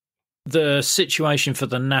Stalin. The situation for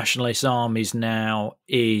the nationalist armies now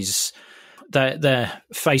is they're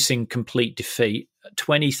facing complete defeat.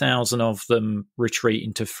 20,000 of them retreat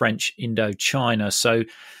into French Indochina. So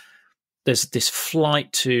there's this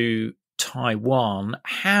flight to Taiwan.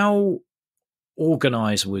 How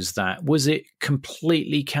organized was that? Was it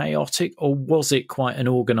completely chaotic, or was it quite an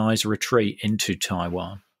organized retreat into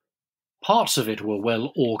Taiwan? Parts of it were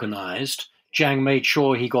well organized. Jiang made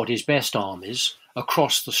sure he got his best armies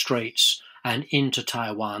across the straits and into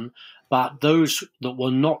Taiwan, but those that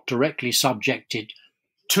were not directly subjected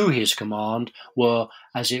to his command were,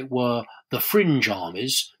 as it were, the fringe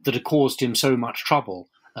armies that had caused him so much trouble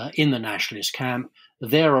in the nationalist camp.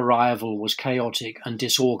 Their arrival was chaotic and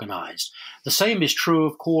disorganized. The same is true,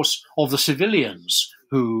 of course, of the civilians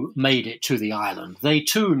who made it to the island. They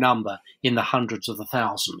too number in the hundreds of the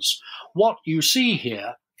thousands. What you see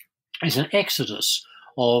here is an exodus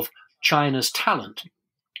of China's talent,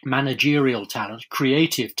 managerial talent,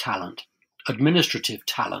 creative talent, administrative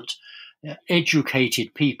talent,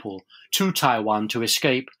 educated people to Taiwan to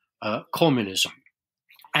escape communism.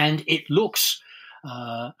 And it looks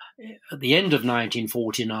at the end of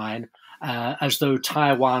 1949 as though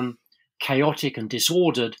Taiwan, chaotic and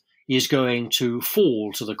disordered, is going to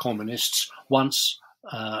fall to the communists once,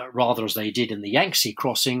 rather as they did in the Yangtze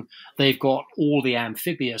crossing, they've got all the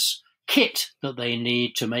amphibious kit that they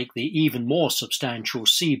need to make the even more substantial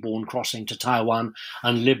seaborne crossing to Taiwan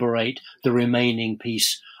and liberate the remaining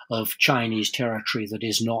piece of Chinese territory that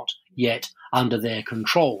is not yet under their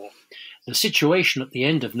control. The situation at the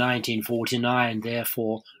end of 1949,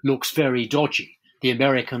 therefore, looks very dodgy. the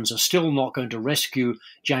Americans are still not going to rescue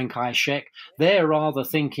Chiang Kai-shek. They're rather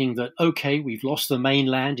thinking that, okay, we've lost the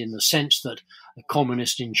mainland in the sense that a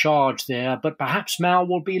communist in charge there, but perhaps Mao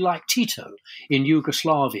will be like Tito in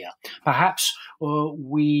Yugoslavia. Perhaps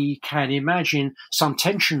we can imagine some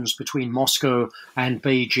tensions between Moscow and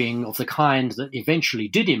Beijing of the kind that eventually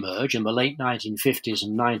did emerge in the late 1950s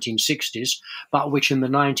and 1960s, but which in the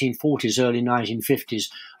 1940s, early 1950s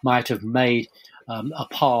might have made a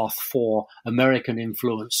path for American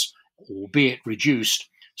influence, albeit reduced,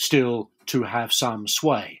 still to have some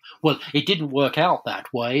sway. Well, it didn't work out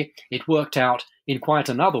that way. It worked out in quite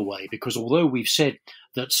another way, because although we've said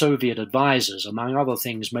that Soviet advisors, among other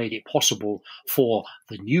things, made it possible for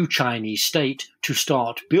the new Chinese state to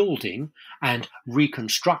start building and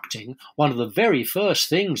reconstructing, one of the very first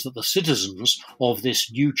things that the citizens of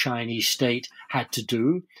this new Chinese state had to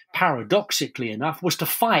do, paradoxically enough, was to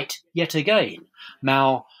fight yet again.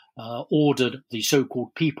 Mao ordered the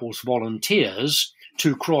so-called People's Volunteers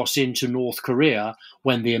to cross into North Korea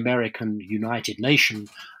when the American United Nations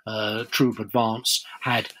troop advance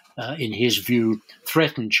had, in his view,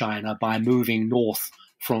 threatened China by moving north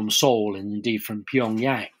from Seoul and indeed from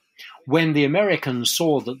Pyongyang. When the Americans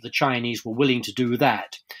saw that the Chinese were willing to do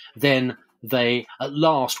that, then they at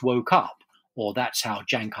last woke up, or that's how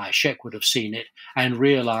Chiang Kai-shek would have seen it, and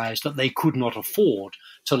realized that they could not afford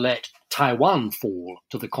to let Taiwan fall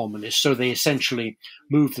to the communists. So they essentially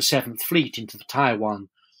moved the Seventh Fleet into the Taiwan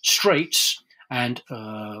Straits and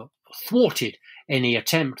thwarted any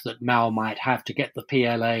attempt that Mao might have to get the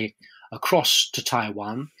PLA across to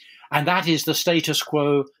Taiwan. And that is the status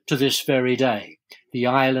quo to this very day. The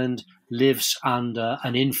island lives under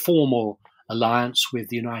an informal alliance with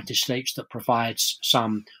the United States that provides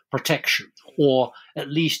some protection, or at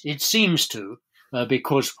least it seems to,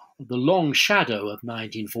 because the long shadow of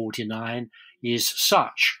 1949 is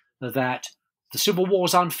such that the Civil War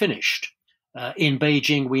is unfinished. In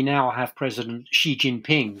Beijing, we now have President Xi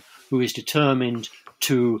Jinping, who is determined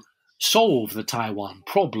to solve the Taiwan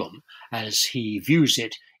problem, as he views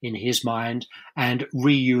it in his mind, and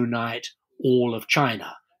reunite all of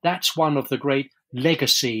China. That's one of the great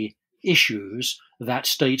legacy issues that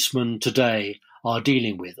statesmen today are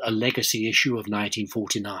dealing with, a legacy issue of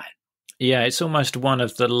 1949. Yeah, it's almost one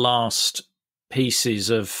of the last pieces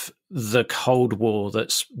of the Cold War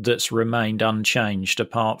that's remained unchanged,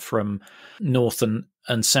 apart from North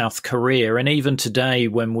and South Korea. And even today,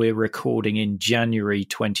 when we're recording in January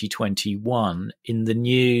 2021, in the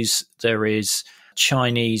news there is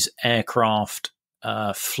Chinese aircraft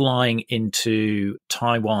flying into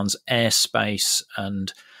Taiwan's airspace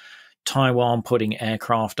and Taiwan putting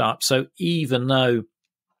aircraft up. So even though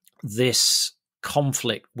this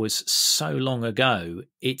conflict was so long ago,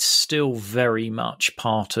 it's still very much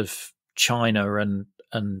part of China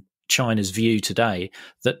and China's view today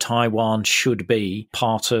that Taiwan should be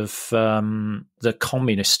part of the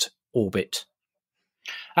communist orbit.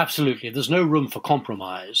 Absolutely. There's no room for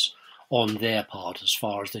compromise on their part as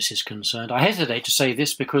far as this is concerned. I hesitate to say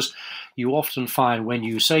this because you often find when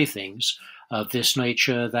you say things of this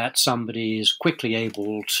nature that somebody is quickly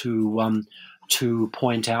able to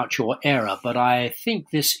point out your error. But I think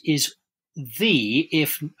this is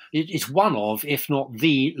it's one of, if not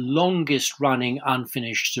the longest running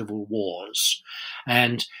unfinished civil wars.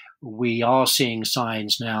 And we are seeing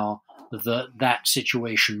signs now that that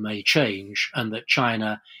situation may change and that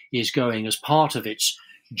China is going, as part of its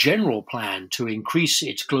general plan to increase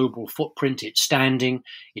its global footprint, its standing,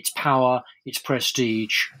 its power, its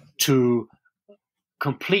prestige, to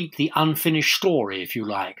complete the unfinished story, if you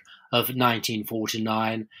like, of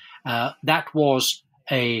 1949. That was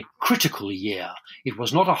a critical year. It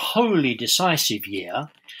was not a wholly decisive year.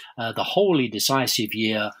 The wholly decisive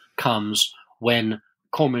year comes when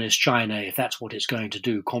Communist China, if that's what it's going to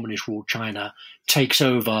do, communist-ruled China, takes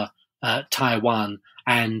over Taiwan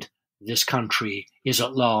and this country is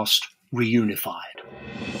at last reunified.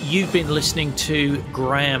 You've been listening to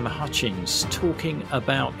Graham Hutchings talking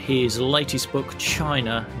about his latest book,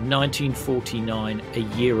 China, 1949, A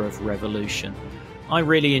Year of Revolution. I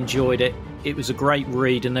really enjoyed it. It was a great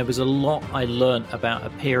read, and there was a lot I learnt about a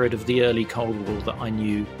period of the early Cold War that I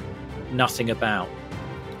knew nothing about.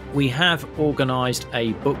 We have organised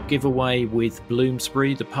a book giveaway with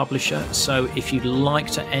Bloomsbury, the publisher, so if you'd like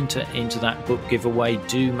to enter into that book giveaway,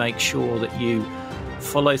 do make sure that you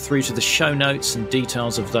follow through to the show notes, and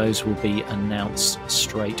details of those will be announced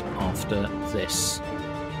straight after this.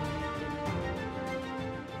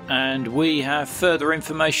 And we have further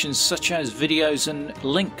information such as videos and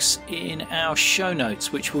links in our show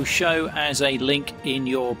notes, which will show as a link in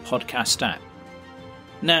your podcast app.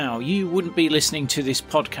 Now, you wouldn't be listening to this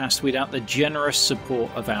podcast without the generous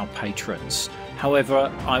support of our patrons.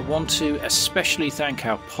 However, I want to especially thank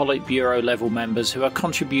our Politburo level members who are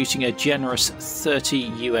contributing a generous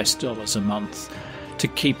 $30 a month to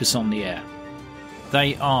keep us on the air.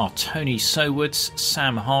 They are Tony Sowards,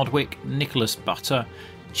 Sam Hardwick, Nicholas Butter,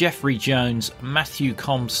 Jeffrey Jones, Matthew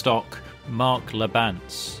Comstock, Mark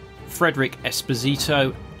Labance, Frederick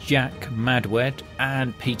Esposito, Jack Madwed,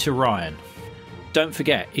 and Peter Ryan. Don't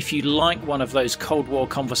forget, if you like one of those Cold War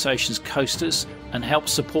Conversations coasters and help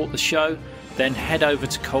support the show, then head over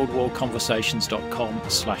to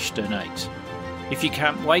coldwarconversations.com/donate. If you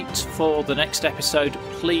can't wait for the next episode,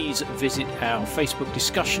 please visit our Facebook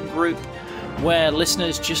discussion group where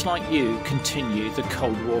listeners just like you continue the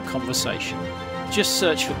Cold War conversation. Just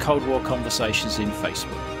search for Cold War Conversations in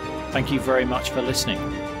Facebook. Thank you very much for listening.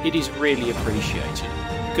 It is really appreciated.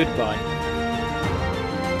 Goodbye.